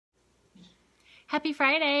Happy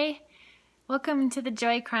Friday! Welcome to the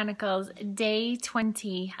Joie Chronicles, day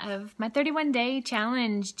 20 of my 31-day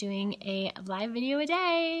challenge, doing a live video a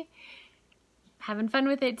day. Having fun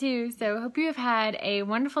with it too, so hope you have had a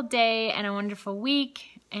wonderful day and a wonderful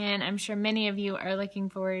week, and I'm sure many of you are looking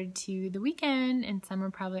forward to the weekend, and some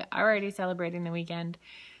are probably already celebrating the weekend.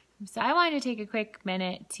 So I wanted to take a quick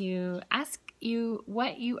minute to ask you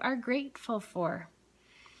what you are grateful for.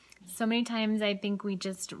 So many times I think we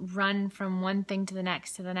just run from one thing to the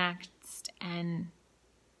next, and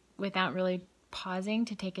without really pausing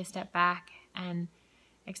to take a step back and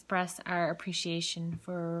express our appreciation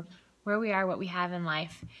for where we are, what we have in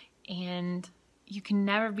life. And you can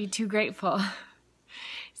never be too grateful.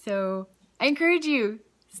 So I encourage you,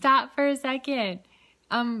 stop for a second.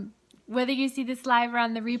 Whether you see this live or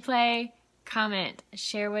on the replay, comment,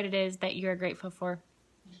 share what it is that you're grateful for.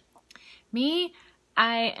 Me,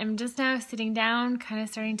 I am just now sitting down, kind of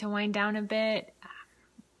starting to wind down a bit.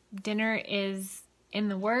 Dinner is in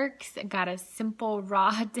the works. I got a simple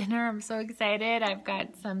raw dinner. I'm so excited. I've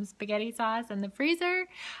got some spaghetti sauce in the freezer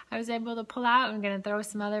I was able to pull out. I'm going to throw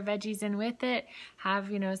some other veggies in with it, have,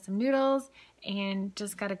 some noodles, and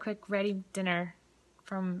just got a quick ready dinner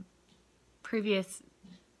from previous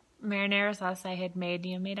marinara sauce I had made,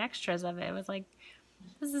 made extras of it. It was like,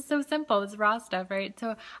 this is so simple. It's raw stuff, right?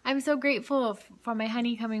 So I'm so grateful for my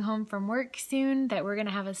honey coming home from work soon, that we're going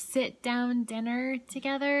to have a sit-down dinner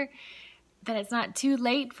together, that it's not too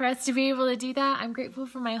late for us to be able to do that. I'm grateful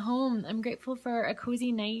for my home. I'm grateful for a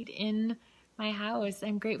cozy night in my house.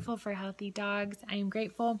 I'm grateful for healthy dogs. I am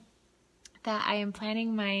grateful that I am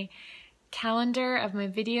planning my calendar of my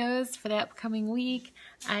videos for the upcoming week.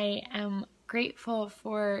 I am grateful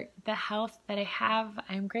for the health that I have.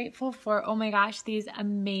 I'm grateful for, oh my gosh, these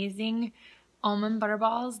amazing almond butter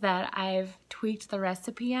balls that I've tweaked the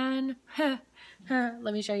recipe on. Let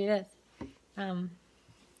me show you this. And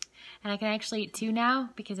I can actually eat two now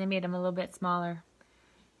because I made them a little bit smaller.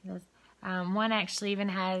 One actually even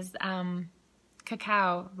has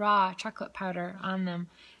cacao, raw chocolate powder on them.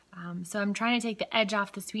 So I'm trying to take the edge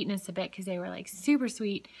off the sweetness a bit because they were like super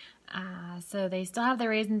sweet. So they still have the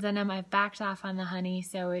raisins in them. I've backed off on the honey.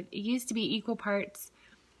 So it used to be equal parts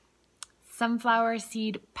sunflower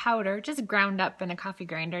seed powder, just ground up in a coffee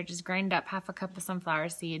grinder. Just grind up half a cup of sunflower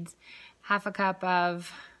seeds, half a cup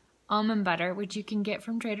of almond butter, which you can get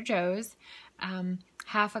from Trader Joe's,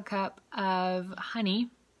 half a cup of honey.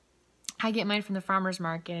 I get mine from the farmer's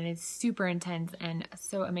market, and it's super intense and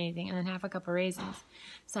so amazing. And then half a cup of raisins.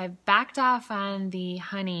 So I've backed off on the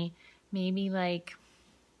honey, maybe like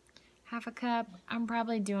half a cup. I'm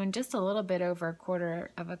probably doing just a little bit over a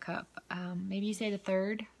quarter of a cup. Maybe you say a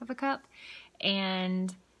third of a cup.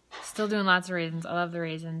 And still doing lots of raisins. I love the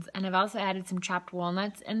raisins. And I've also added some chopped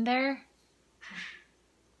walnuts in there.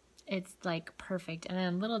 It's like perfect. And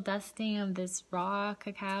then a little dusting of this raw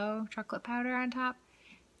cacao chocolate powder on top.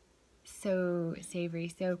 So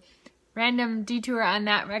savory. So random detour on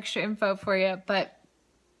that extra info for you, but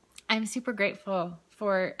I'm super grateful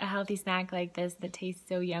for a healthy snack like this that tastes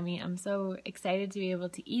so yummy. I'm so excited to be able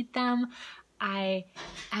to eat them. I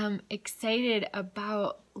am excited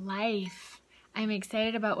about life. I'm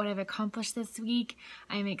excited about what I've accomplished this week.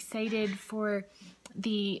 I'm excited for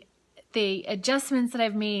the adjustments that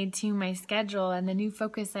I've made to my schedule and the new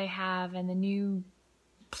focus I have and the new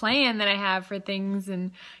plan that I have for things,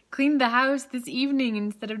 and cleaned the house this evening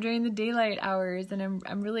instead of during the daylight hours, and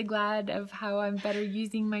I'm really glad of how I'm better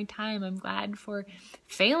using my time. I'm glad for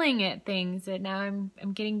failing at things, that now I'm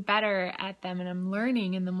getting better at them, and I'm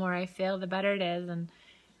learning, and the more I fail, the better it is. And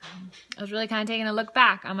I was really kind of taking a look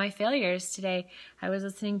back on my failures today. I was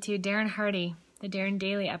listening to Darren Hardy, the Darren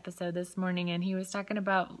Daily episode this morning, and he was talking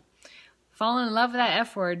about falling in love with that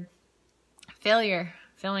F word, failure.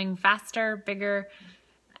 Failing faster, bigger,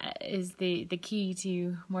 is the key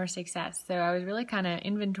to more success. So I was really kind of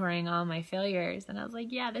inventorying all my failures, and I was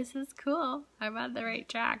like, yeah, this is cool. I'm on the right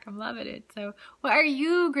track. I'm loving it. So what are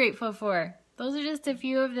you grateful for? Those are just a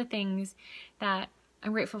few of the things that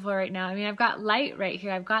I'm grateful for right now. I mean, I've got light right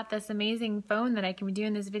here. I've got this amazing phone that I can be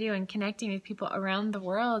doing this video and connecting with people around the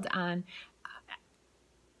world on.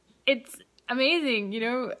 It's amazing,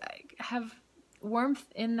 I have warmth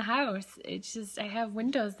in the house. It's just, I have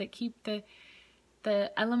windows that keep the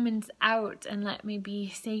elements out and let me be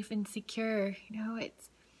safe and secure. It's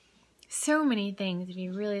so many things if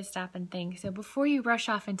you really stop and think. So before you rush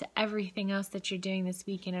off into everything else that you're doing this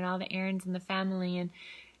weekend and all the errands and the family and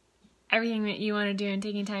everything that you want to do and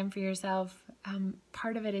taking time for yourself,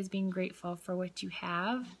 part of it is being grateful for what you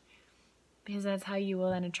have, because that's how you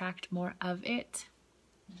will then attract more of it.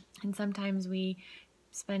 And sometimes we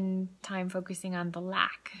spend time focusing on the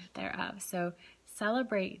lack thereof. So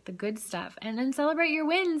Celebrate the good stuff, and then celebrate your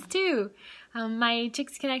wins too. My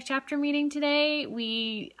Chicks Connect chapter meeting today,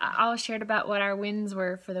 we all shared about what our wins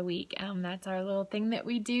were for the week. That's our little thing that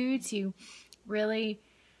we do to really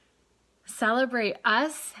celebrate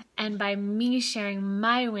us, and by me sharing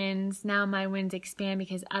my wins, now my wins expand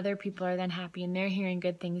because other people are then happy and they're hearing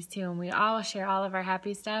good things too, and we all share all of our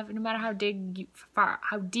happy stuff. No matter how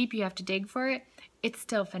deep you have to dig for it, it's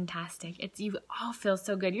still fantastic. You all feel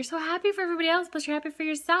so good. You're so happy for everybody else, plus you're happy for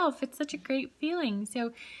yourself. It's such a great feeling.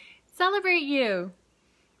 So celebrate you.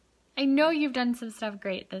 I know you've done some stuff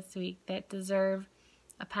great this week that deserve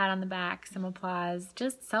a pat on the back, some applause,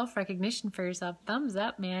 just self-recognition for yourself. Thumbs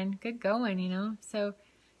up, man. Good going, So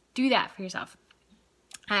do that for yourself.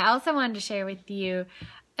 I also wanted to share with you,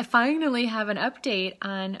 I finally have an update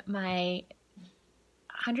on my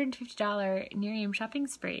 $150 Nerium shopping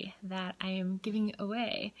spree that I am giving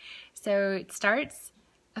away. So it starts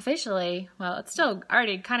officially, well, it's still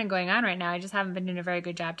already kind of going on right now. I just haven't been doing a very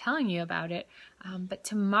good job telling you about it. But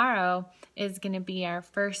tomorrow is going to be our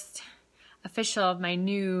first official of my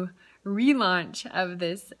new relaunch of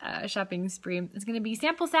this shopping spree. It's going to be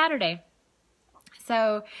Sample Saturday.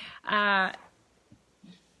 So I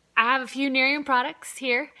have a few Nerium products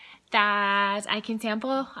here that I can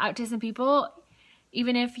sample out to some people.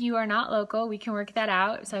 Even if you are not local, we can work that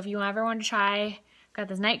out. So if you ever want to try, I've got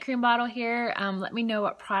this night cream bottle here. Let me know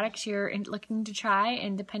what products you're looking to try,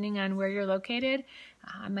 and depending on where you're located,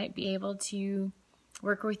 I might be able to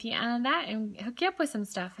work with you on that and hook you up with some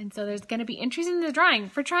stuff. And so there's going to be entries in the drawing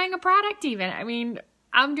for trying a product even. I mean,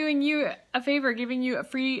 I'm doing you a favor, giving you a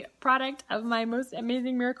free product of my most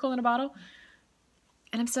amazing miracle in a bottle.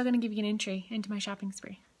 And I'm still going to give you an entry into my shopping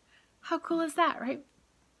spree. How cool is that, right?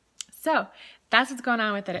 So that's what's going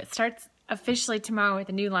on with it. It starts officially tomorrow with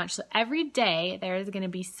a new launch. So every day there is going to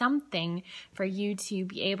be something for you to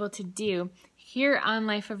be able to do here on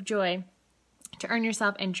Life of Joy to earn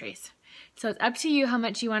yourself entries. So it's up to you how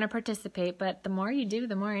much you want to participate, but the more you do,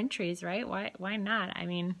 the more entries, right? Why not? I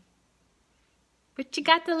mean, what you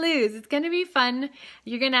got to lose? It's going to be fun.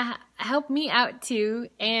 You're going to help me out too,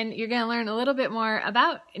 and you're going to learn a little bit more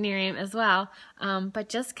about Nerium as well. But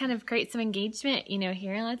just kind of create some engagement,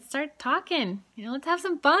 here, and let's start talking. Let's have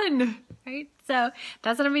some fun, right? So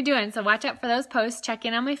that's what I'll be doing. So watch out for those posts. Check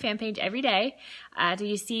in on my fan page every day.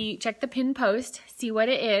 Check the pinned post, see what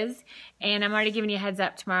it is. And I'm already giving you a heads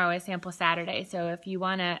up, tomorrow is Sample Saturday. So if you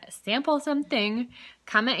want to sample something,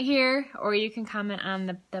 comment here, or you can comment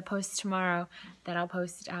on the post tomorrow that I'll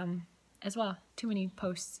post as well. Too many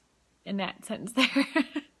posts in that sentence there.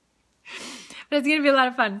 But it's going to be a lot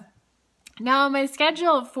of fun. Now, my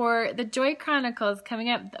schedule for the Joie Chronicles coming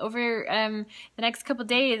up over the next couple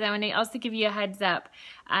days, I want to also give you a heads up.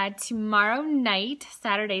 Tomorrow night,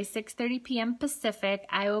 Saturday, 6:30 p.m. Pacific,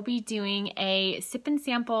 I will be doing a sip and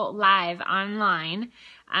sample live online,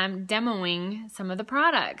 demoing some of the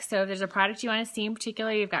products. So if there's a product you want to see in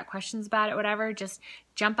particular, you've got questions about it, whatever, just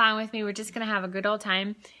jump on with me. We're just going to have a good old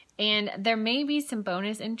time. And there may be some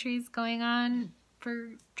bonus entries going on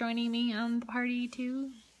for joining me on the party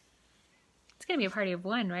too. It's going to be a party of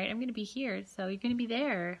one, right? I'm going to be here, so you're going to be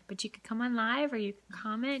there. But you could come on live or you can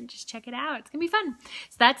comment. Just check it out. It's going to be fun.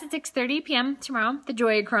 So that's at 6:30 p.m. tomorrow, the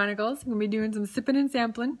Joie Chronicles. I'm going to be doing some sipping and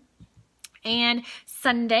sampling. And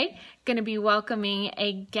Sunday, going to be welcoming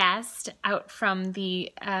a guest out from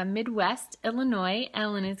the Midwest, Illinois.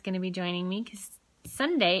 Ellen is going to be joining me because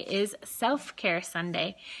Sunday is Self-Care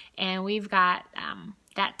Sunday. And we've got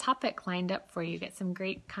that topic lined up for you. Get some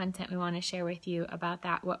great content we want to share with you about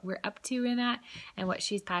that, what we're up to in that, and what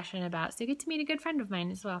she's passionate about. So you get to meet a good friend of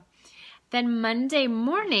mine as well. Then Monday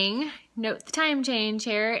morning, note the time change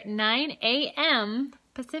here, 9 a.m.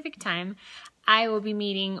 Pacific time, I will be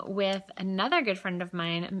meeting with another good friend of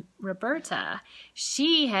mine, Roberta.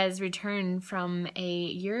 She has returned from a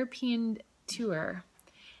European tour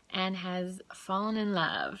and has fallen in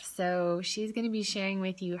love. So she's going to be sharing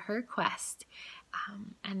with you her quest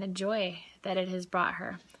and the joy that it has brought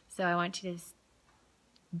her. So I want you to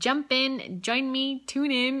jump in, join me,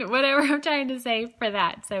 tune in, whatever I'm trying to say for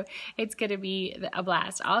that. So it's going to be a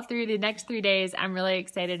blast. All through the next 3 days, I'm really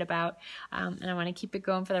excited about, and I want to keep it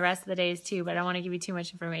going for the rest of the days too, but I don't want to give you too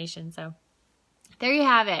much information. So there you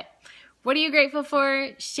have it. What are you grateful for?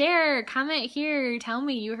 Share, comment here, tell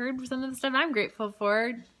me. You heard some of the stuff I'm grateful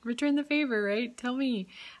for. Return the favor, right? Tell me.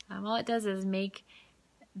 All it does is make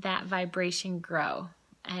that vibration grow.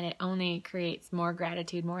 And it only creates more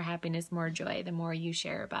gratitude, more happiness, more joy the more you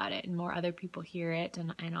share about it and more other people hear it.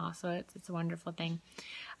 And also it's a wonderful thing.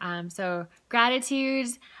 So gratitude.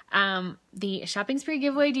 The shopping spree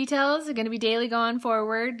giveaway details are going to be daily going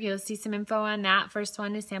forward. You'll see some info on that. First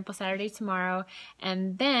one is Sample Saturday tomorrow.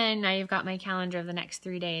 And then now you've got my calendar of the next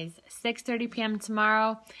 3 days. 6:30 p.m.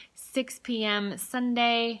 tomorrow, 6 p.m.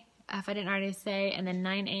 Sunday, if I didn't already say, and then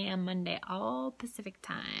 9 a.m. Monday, all Pacific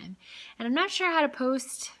time. And I'm not sure how to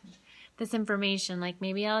post this information. Like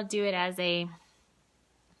maybe I'll do it as a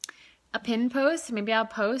pin post. Maybe I'll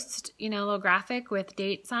post, a little graphic with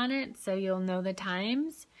dates on it so you'll know the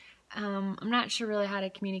times. I'm not sure really how to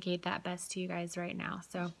communicate that best to you guys right now.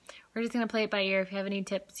 So we're just going to play it by ear. If you have any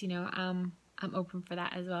tips, I'm open for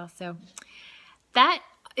that as well. So that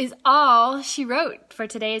is all she wrote for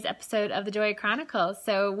today's episode of the Joie Chronicles.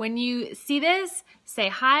 So when you see this, say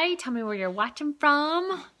hi, tell me where you're watching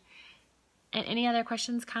from, and any other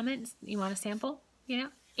questions, comments you want to sample,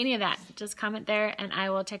 any of that, just comment there, and I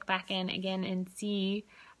will check back in again and see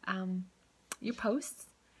your posts,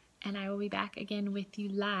 and I will be back again with you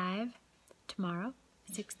live tomorrow,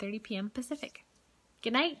 6:30 p.m. Pacific.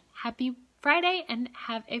 Good night, happy Friday, and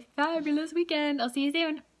have a fabulous weekend. I'll see you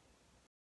soon.